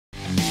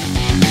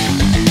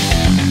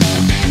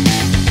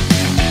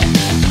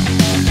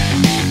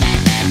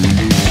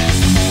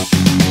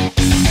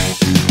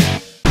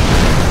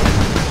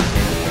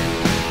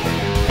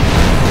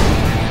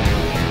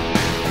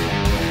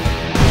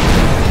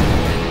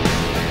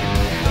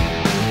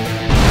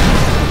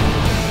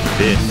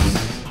This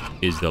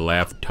is the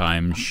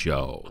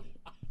LaughTimeShow.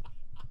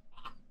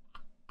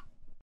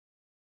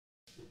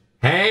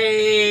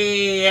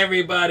 Hey,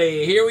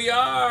 everybody! Here we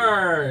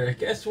are!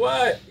 Guess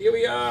what? Here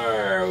we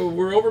are!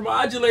 We're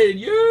overmodulated!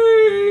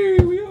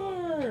 Yay! We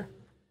are!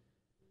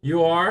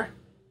 You are?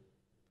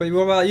 But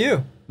what about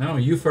you? No,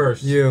 you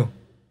first. You.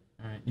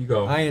 Alright, you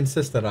go. I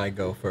insist that I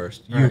go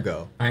first. You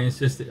go. I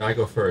insist that I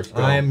go first.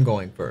 Go. I'm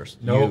going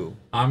first. No, You.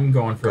 I'm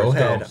going first. Go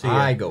ahead. See ya.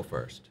 I go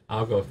first.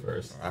 I'll go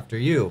first. After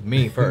you.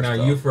 Me first. No,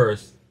 though. you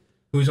first.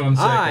 Who's on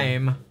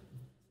second?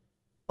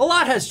 A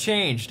lot has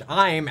changed.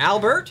 I'm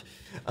Albert.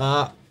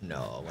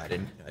 No, I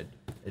didn't.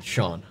 It's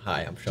Sean.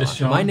 Hi, I'm Sean. Just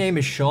Sean? My name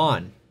is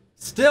Sean.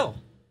 Still.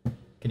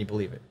 Can you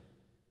believe it?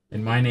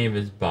 And my name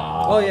is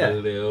Bob. Oh, yeah.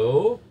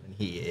 Hello. And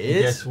he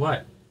is. Guess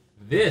what?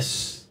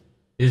 This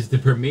is the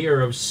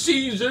premiere of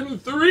Season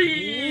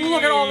 3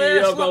 Look at all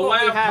this. of the Look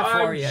what we have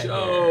for you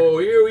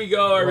LaughTimeShow. Here we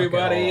go,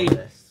 everybody. Look at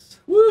all this.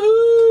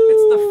 Woohoo!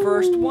 It's the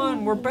first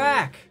one. We're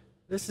back.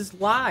 This is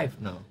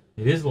live. No.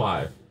 It is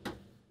live.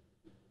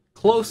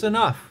 Close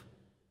enough.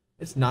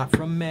 It's not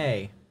from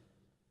May.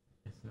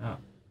 It's not.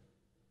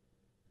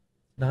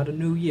 Not a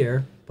new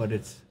year, but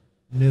it's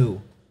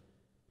new.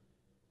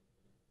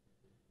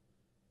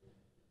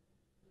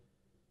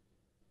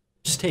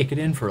 Just take it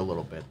in for a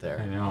little bit I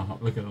there. know.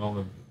 Look at all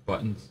the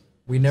buttons.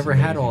 We never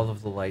It's had amazing. all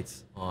of the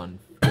lights on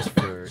just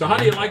for. So how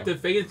do you like the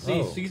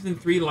Oh. Season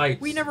 3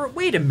 lights? We never.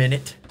 Wait a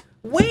minute.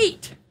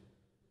 Wait.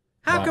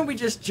 How What? can we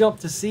just jump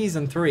to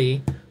Season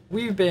 3?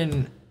 We've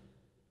been.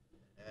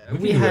 We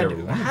We can do had. whatever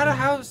we want to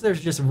How's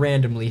there's just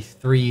randomly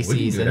 3 We can do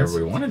seasons?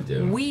 whatever we want to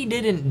do. We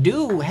didn't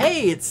do.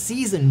 Hey, it's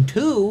Season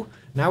 2.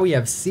 Now we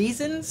have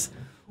seasons.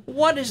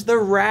 What is the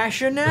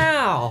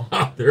rationale?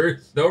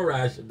 There's no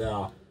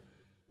rationale.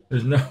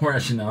 There's no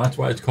rationale. That's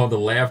why it's called the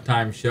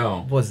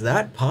LaughTimeShow. Was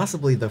that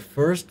possibly the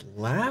first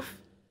laugh?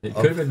 It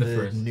could have been the the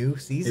first. new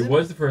season. It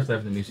was the first laugh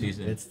of the new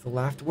season. It's the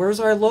laugh. Where's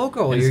our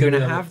logo? It's You're gonna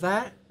gonna be- have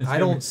that? it's I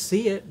gonna don't be-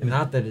 see it.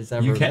 Not that it's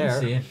ever You can there.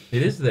 see it.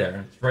 It is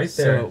there. It's right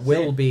So there. it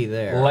will be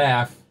there.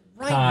 Laugh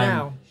Right time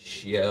now.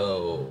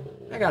 show.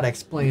 I gotta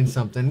explain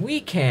something.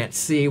 We can't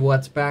see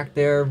what's back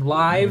there You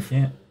live,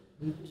 can't.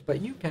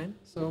 but you can.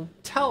 So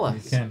tell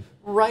us. You can.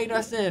 Write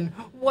us in.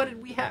 What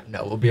did we have?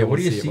 No, we'll be Yeah, able what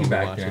to do you see it see when we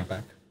back watch there? it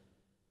back.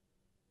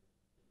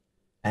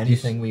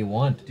 Anything we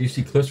want. Do you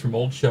see clips from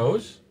old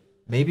shows?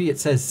 Maybe it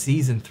says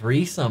Season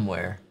 3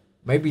 somewhere.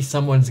 Maybe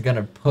someone's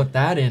gonna put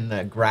that in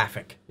the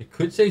graphic. It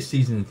could say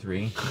Season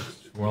 3.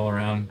 Swirl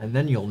around. And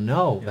then you'll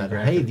know Yeah, that,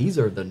 graphic. hey, these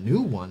are the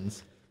new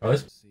ones. Oh,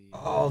 this.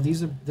 Oh,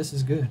 this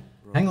is good.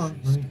 Hang on.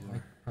 Let me,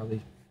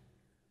 probably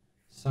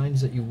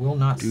signs that you will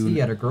not see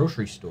at a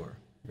grocery store.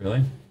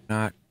 Really?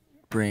 Not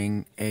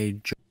bring a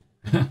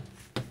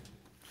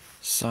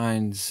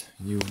signs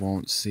you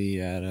won't see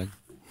at a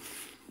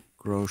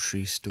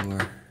grocery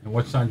store. And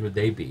what signs would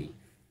they be?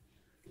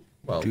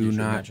 Well, Do use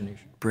your not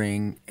imagination.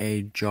 bring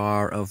a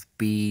jar of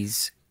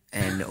bees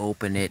and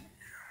open it.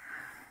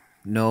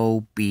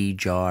 No bee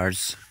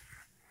jars.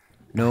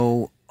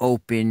 No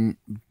open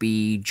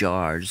bee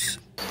jars.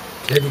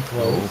 Pretty No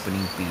close.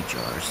 opening bee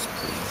jars,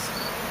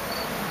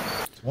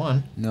 please. It's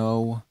one.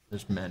 No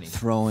There's many.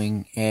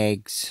 throwing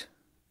eggs.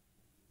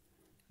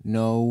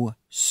 No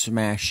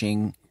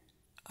smashing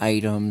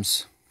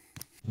items.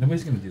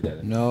 Nobody's gonna do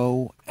that.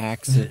 No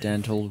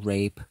accidental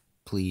rape,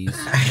 please.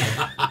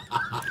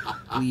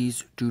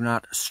 Please do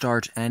not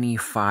start any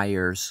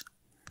fires.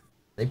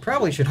 They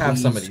probably should have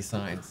some of Please. these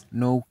signs.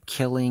 No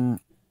killing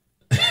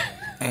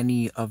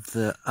any of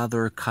the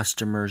other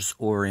customers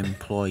or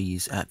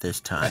employees at this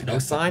time. No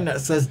sign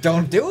that says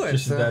don't do it.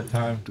 Just so- at that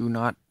time. Do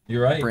not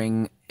You're right.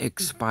 bring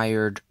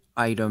expired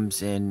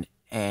items in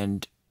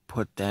and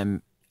put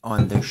them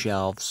on the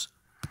shelves.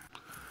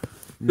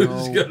 No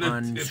Who's gonna do that?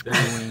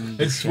 unscrewing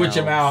the Let's switch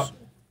them out. shelves.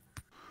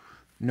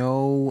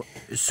 No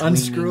swinging,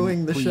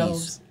 Unscrewing the please.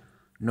 shelves.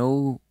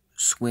 No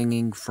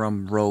swinging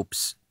from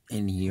ropes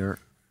in here.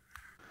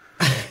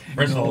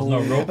 First of all,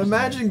 there's no rope.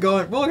 Imagine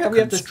going. Well, we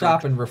have to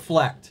stop and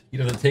reflect,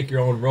 You have to take your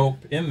own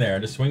rope in there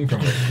to swing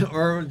from it.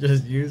 or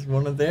just use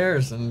one of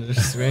theirs and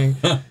just swing.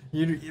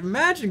 You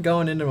imagine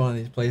going into one of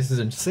these places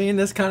and seeing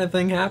this kind of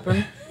thing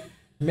happen.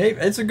 Maybe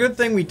it's a good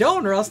thing we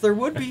don't, or else there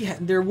would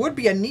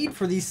be a need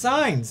for these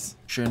signs.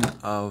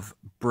 Of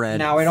bread.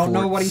 Now I don't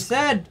know what he forts,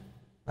 said.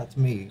 That's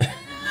me.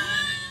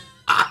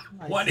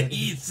 What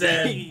he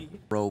said.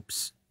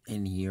 Ropes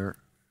in here.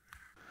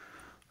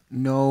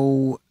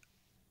 No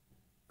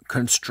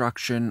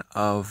construction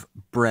of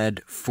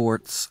bread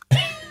forts.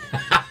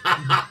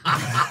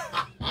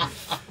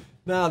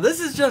 Now this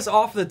is just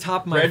off the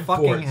top of my Bread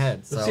fucking forts. head.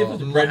 Let's see if So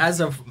there's a bread- as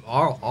of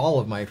all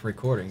of my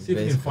recordings, See if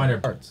you can basically. find our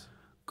parts.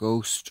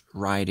 Ghost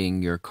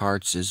riding your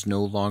carts is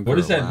no longer What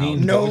does that allowed.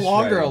 mean? No Ghost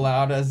longer riding.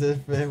 allowed, as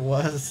if it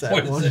was at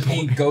What does one it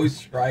mean, point.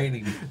 ghost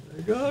riding?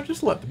 Oh,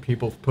 just let the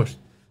people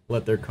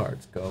let their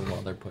carts go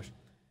while they're pushing.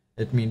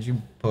 It means you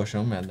push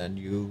them and then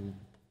you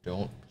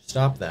don't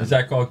stop them. Is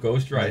that called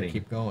ghost They riding?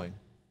 keep going.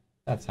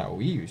 That's how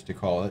we used to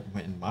call it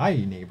in my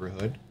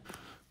neighborhood.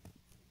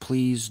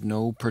 Please,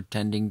 no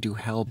pretending to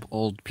help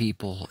old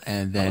people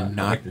and then I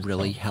not like this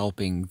really tone.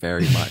 helping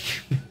very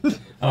much.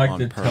 I like on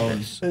the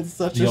purpose. tone. It's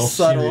such The a old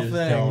subtle serious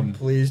thing. tone.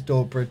 Please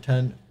don't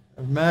pretend.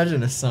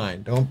 Imagine a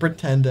sign. Don't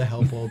pretend to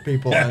help old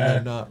people and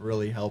then not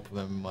really help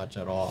them much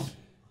at all.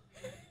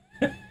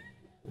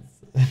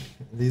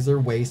 These are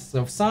wastes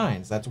of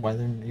signs. That's why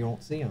you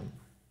don't see them.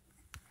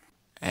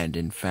 And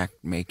in fact,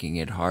 making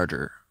it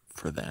harder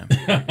for them.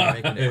 You're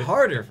making it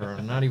harder for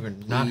them. Not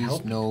Please,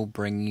 helping. no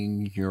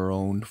bringing your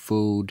own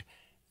food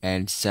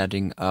and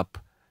setting up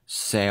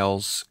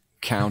sales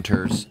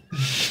counters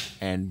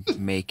and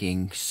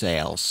making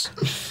sales.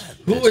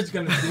 Who is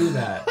going to do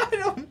that? I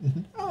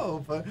don't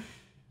know, but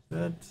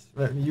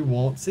you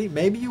won't see.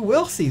 Maybe you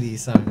will see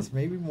these signs.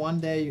 Maybe one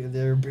day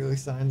there'll be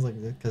signs like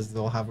this because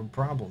they'll have a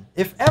problem.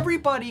 If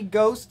everybody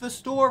goes to the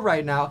store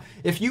right now,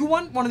 if you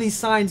want one of these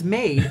signs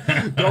made,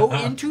 go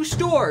into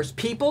stores.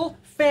 People,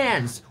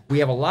 fans. We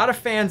have a lot of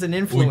fans and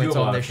influence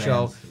on this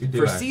show.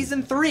 For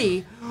season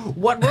 3,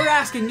 what we're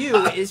asking you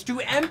is to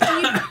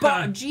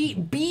empty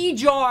bee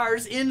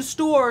jars in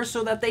stores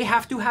so that they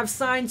have to have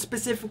signs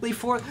specifically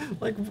for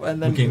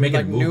and then Okay, make it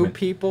like a new movement.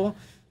 people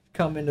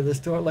come into the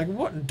store like,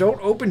 what?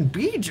 Don't open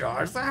bee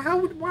jars.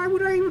 Why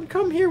would I even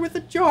come here with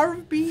a jar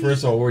of bees?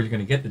 First of all, where are you going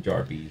to get the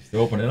jar of bees? To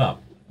open it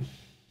up.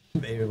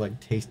 They're like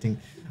tasting.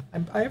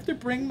 I have to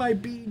bring my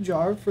bee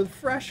jar for the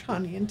fresh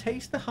honey and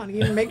taste the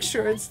honey and make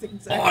sure it's the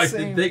exact Oh, I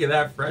same. didn't think of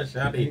that fresh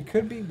honey. It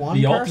could be one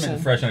The person.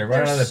 ultimate fresh honey, right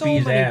There's out of the so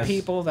bee's many ass.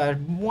 people that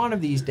one of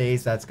these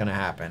days that's gonna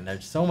happen.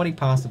 There's so many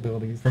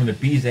possibilities. From the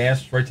bee's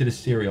ass right to the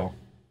cereal.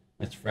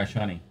 That's fresh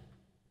honey.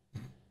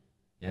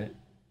 Get it?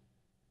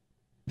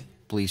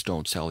 Please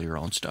don't sell your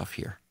own stuff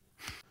here.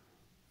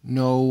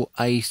 No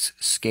ice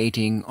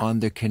skating on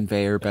the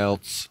conveyor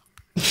belts.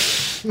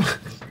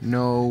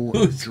 No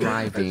I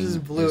driving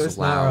just blew is us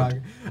now allowed.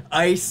 wrong.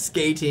 Ice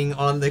skating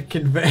on the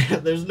conveyor.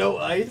 There's no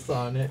ice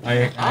on it.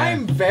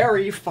 I'm I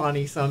very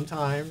funny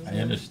sometimes.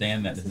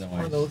 understand that. There's no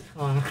One of ice.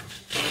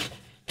 those.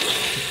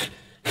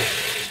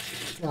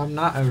 I'm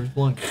not. I was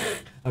blowing.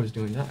 I was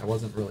doing that. I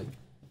wasn't really.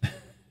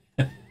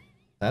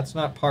 That's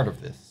not part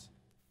of this.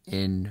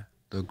 In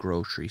the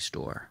grocery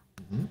store.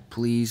 Mhm.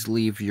 Please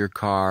leave your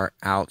car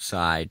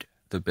outside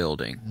the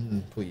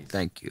building. Please.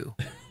 Thank you.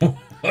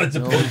 As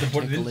opposed to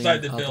put it tickling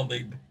inside the of-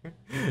 building.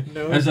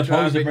 No As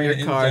opposed to driving bringing your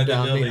it car inside the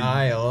down the building.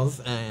 aisles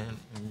and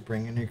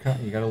bringing your car.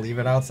 You got to leave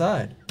it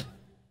outside.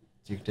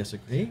 Do you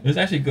disagree? It was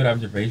actually good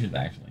observations,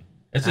 actually.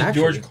 It's a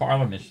Actually- George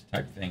Carlin-ish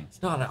type thing.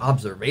 It's not an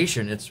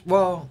observation. It's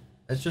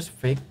just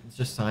fake. It's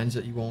just signs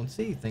that you won't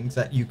see. Things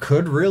that you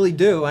could really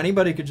do.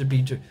 Anybody could just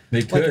be.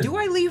 They could. Like, do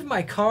I leave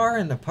my car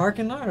in the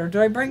parking lot or do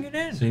I bring it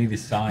in? So you need a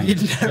sign.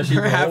 You'd Especially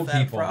never for have old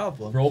that people.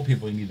 problem. For old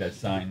people, you need that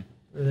sign.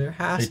 There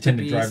has They to tend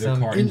to be drive their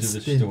some car into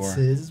the store.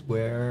 instances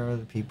where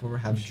the people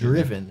have Sure.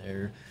 driven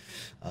their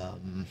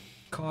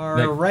car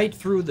Like- right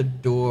through the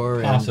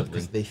door, Possibly.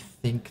 because they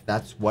think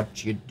that's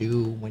what you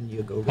do when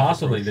you go. To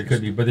Possibly the there grocery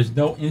could be, but there's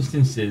no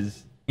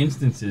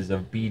instances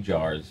of bee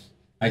jars.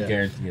 I Yeah.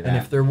 guarantee you that. And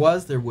if there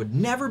was, there would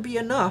never be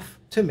enough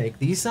to make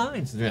these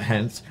signs.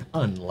 Hence,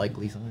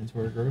 unlikely signs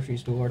for a grocery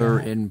store. Other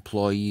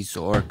employees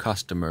or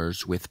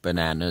customers with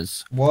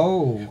bananas.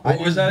 Whoa! What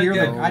was that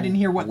again? I didn't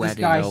hear what this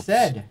Wedding guy belts.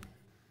 said.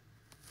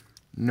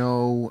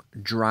 No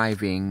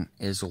driving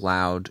is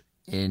allowed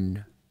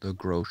in the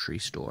grocery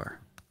store.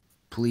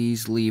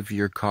 Please leave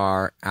your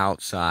car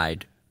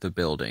outside the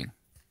building.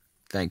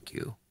 Thank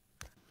you.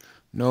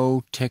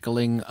 No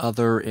tickling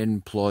other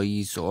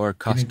employees or You need to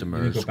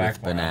customers go back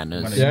with far enough.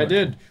 bananas. Yeah, Yeah, I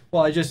did.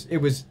 Well,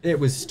 it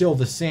was still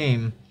the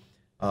same.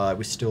 It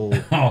was still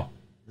Oh,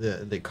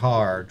 the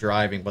car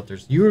driving, but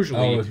there's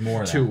usually it was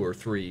more of that. 2 or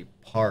 3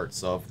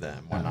 parts of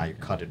them when Oh, I okay.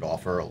 cut it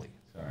off early.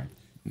 sorry.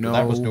 No,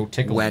 That was no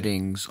tickling.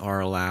 weddings are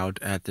allowed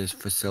at this The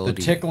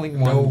facility. tickling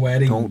one. No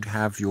wedding. Don't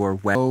have your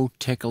no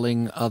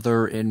tickling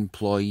other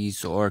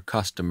employees or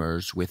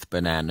customers with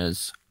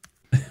bananas.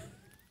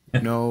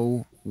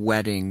 No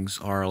weddings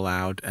are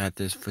allowed at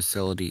this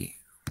facility.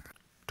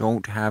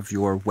 Don't have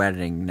your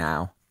wedding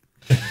now.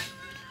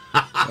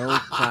 No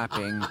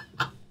clapping.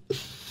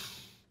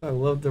 I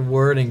love the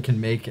wording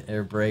can make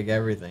or break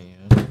everything.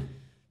 You know?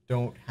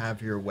 Don't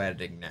have your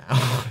wedding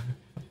now.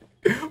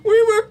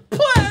 We were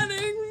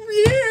planning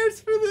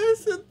years for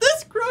this at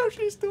this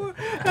grocery store,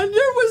 and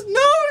there was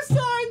no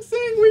sign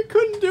saying we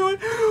couldn't do it.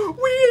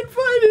 We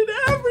invited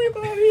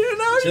everybody, and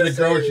now To you're the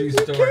grocery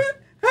saying store. you can't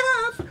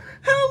have.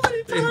 How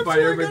many They times invite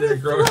am I everybody to gonna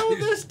the throw grocery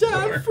this store.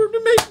 down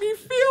to make me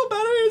feel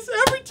better? It's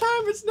every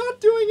time it's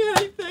not doing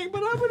anything,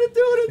 but I'm gonna do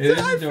it It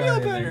until I isn't doing feel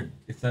anything. better.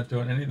 It's not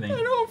doing anything.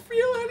 I don't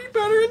feel any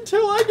better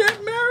until I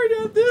get married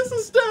at this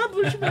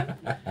establishment.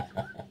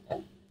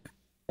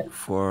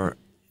 For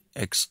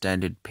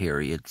extended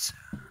periods.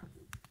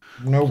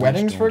 No Please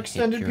weddings for don't hit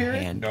extended your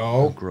period? hand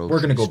No. at the We're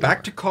gonna go grocery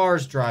back to store.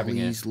 cars driving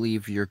in. Please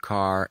leave your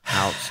car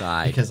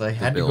outside Because I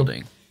had the to go-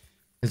 building.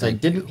 Because I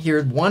Thank didn't you.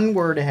 hear one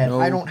word ahead. No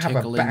I don't have a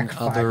tickling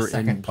back other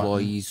 5-second button.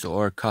 employees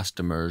or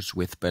customers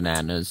with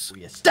bananas.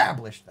 We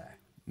established that.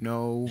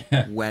 No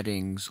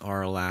weddings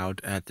are allowed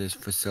at this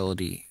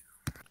facility.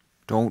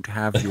 Don't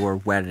have your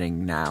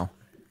wedding now.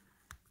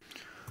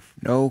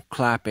 No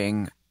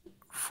clapping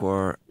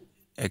for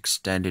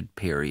extended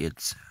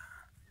periods.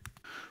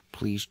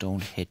 Please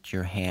don't hit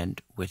your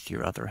hand with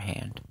your other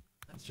hand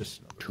That's just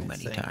another too way of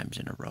many saying- times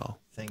in a row.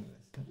 saying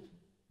this.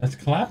 That's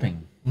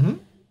clapping. Mm-hmm.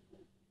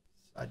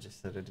 I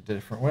just said it a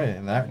different way,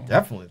 and that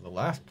definitely the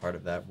last part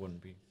of that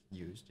wouldn't be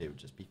used. It would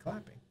just be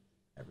clapping.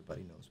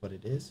 Everybody knows what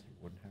it is. You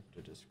wouldn't have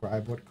to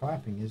describe what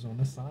clapping is on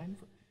a sign.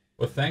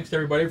 Well, thanks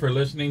everybody for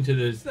listening to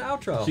It's this the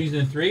outro.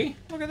 season 3.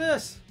 Look at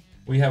this.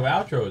 We have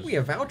outros. We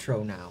have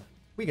outro now.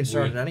 We can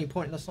start We- at any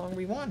point in the song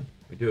we want.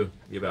 We do.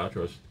 We have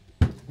outros.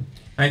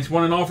 Thanks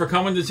one and all for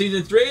coming to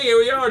season 3. Here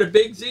we are, the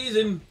big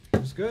season. It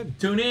was good.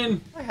 Tune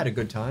in. I had a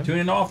good time. Tune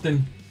in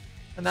often.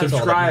 And that's all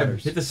that Subscribe.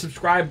 matters. Hit the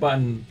subscribe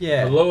button.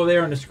 Yeah. Below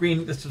there on the screen,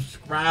 hit the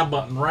subscribe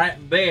button right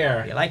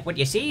there. You like what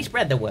you see?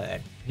 Spread the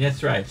word.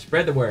 That's right.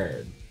 Spread the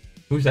word.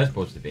 Who's that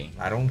supposed to be?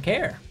 I don't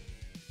care.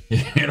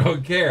 You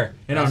don't care.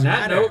 And on Doesn't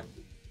that matter. note,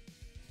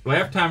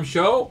 LaughTime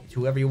Show It's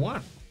whoever you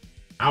want.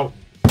 out.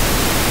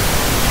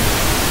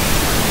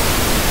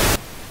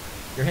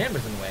 Your hand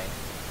was in the way.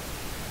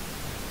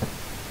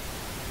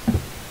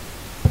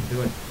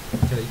 Do it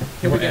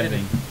until we get it.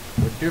 editing.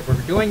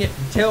 We're doing it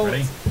until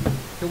Ready?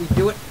 we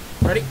do it.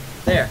 Ready?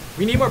 There.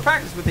 We need more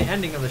practice with the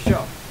ending of the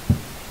show.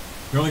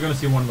 You're only going to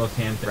see one of those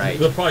hand things. Right.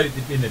 They'll probably,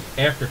 in the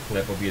after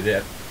clip, will be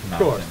that. Of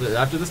course.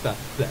 After the stuff.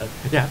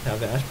 Yeah. After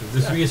the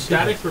This will be a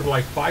static for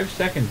like 5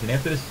 seconds, and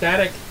after the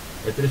static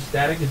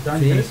is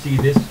done, you're going to See?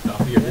 see this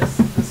stuff here. This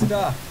is the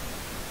stuff.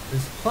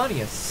 There's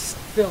plenty of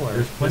filler.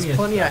 There's plenty of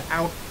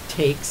of It's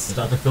outtakes.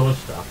 not the filler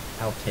stuff.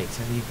 Outtakes.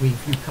 And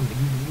you've come to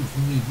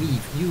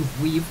weave.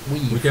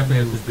 We definitely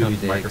have to do come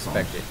these to microphones.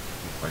 expect it.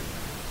 These microphones.